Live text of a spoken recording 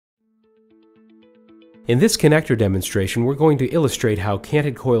In this connector demonstration, we're going to illustrate how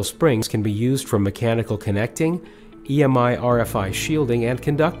canted coil springs can be used for mechanical connecting, EMI RFI shielding, and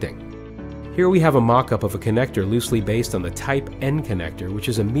conducting. Here we have a mock-up of a connector loosely based on the Type N connector, which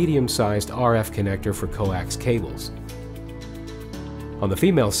is a medium-sized RF connector for coax cables. On the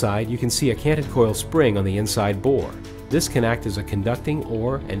female side, you can see a canted coil spring on the inside bore. This can act as a conducting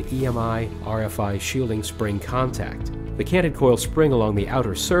or an EMI RFI shielding spring contact. The canted coil spring along the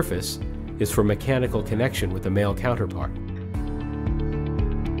outer surface is for mechanical connection with the male counterpart.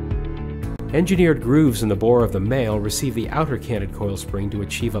 Engineered grooves in the bore of the male receive the outer canted coil spring to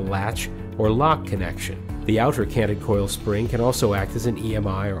achieve a latch or lock connection. The outer canted coil spring can also act as an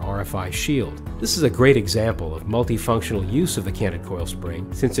EMI or RFI shield. This is a great example of multifunctional use of the canted coil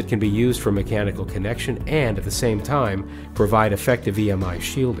spring, since it can be used for mechanical connection and at the same time provide effective EMI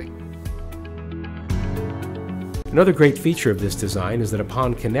shielding. Another great feature of this design is that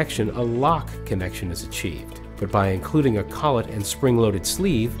upon connection, a lock connection is achieved. But by including a collet and spring-loaded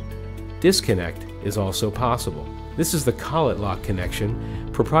sleeve, disconnect is also possible. This is the collet lock connection,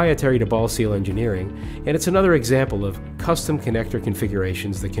 proprietary to Bal Seal Engineering, and it's another example of custom connector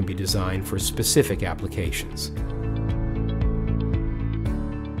configurations that can be designed for specific applications.